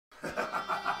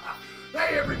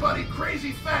Hey everybody,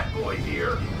 Crazy Fat Boy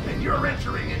here, and you're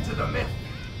entering into the myth,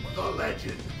 the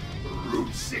legend,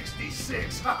 Route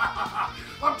 66.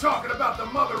 I'm talking about the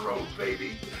Mother Road,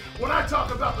 baby. When I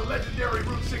talk about the legendary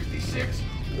Route 66,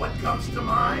 what comes to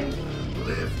mind?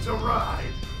 Live to ride,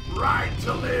 ride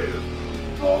to live,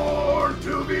 born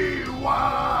to be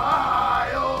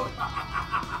wild.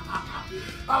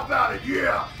 How about it?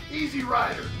 Yeah, Easy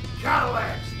Rider,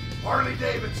 Cadillacs, Harley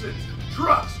Davidsons,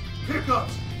 trucks,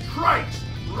 pickups, trikes,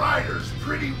 riders,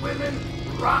 pretty women,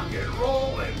 rock and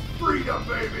roll, and freedom,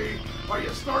 baby. Are you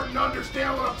starting to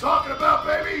understand what I'm talking about,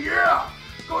 baby? Yeah!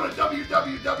 Go to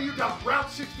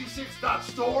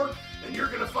www.route66.store and you're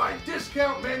going to find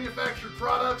discount manufactured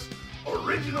products,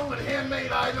 original and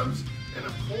handmade items, and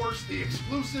of course the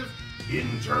exclusive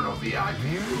internal VIP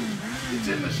room. It's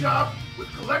in the shop with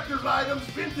collector's items,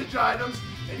 vintage items,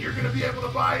 and you're going to be able to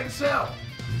buy and sell.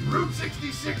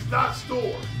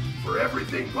 Route66.store for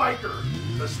everything biker.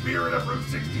 The spirit of Route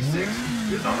 66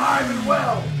 is alive and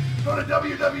well. Go to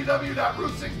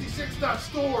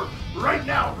www.route66.store right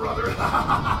now, brother.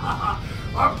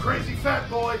 I'm Crazy Fat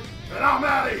Boy, and I'm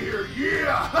out of here.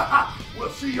 Yeah! We'll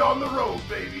see you on the road,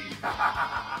 baby.